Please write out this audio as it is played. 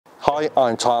Hi,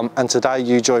 I'm Tom, and today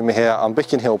you join me here on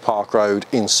Bickenhill Park Road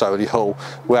in Solihull,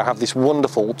 where I have this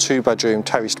wonderful 2-bedroom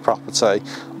terraced property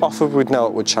offered with no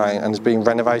upward chain and has been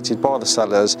renovated by the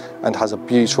sellers and has a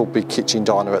beautiful big kitchen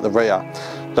diner at the rear.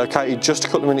 Located just a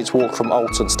couple of minutes walk from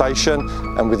Olton station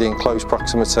and within close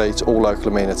proximity to all local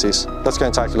amenities. Let's go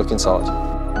and take a look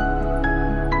inside.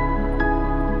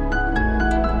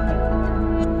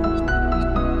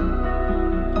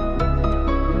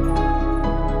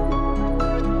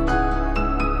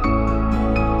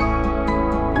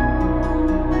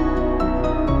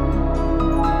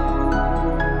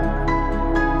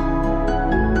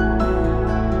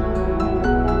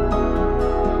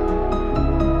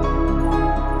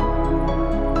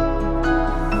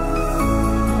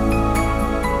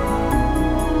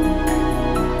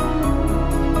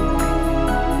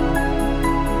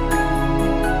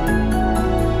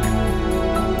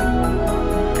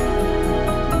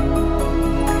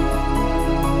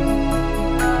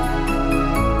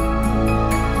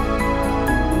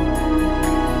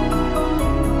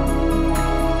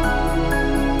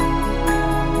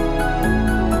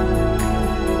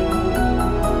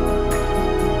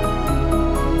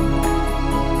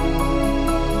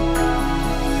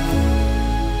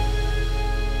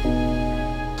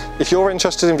 If you're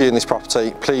interested in viewing this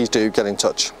property, please do get in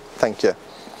touch. Thank you.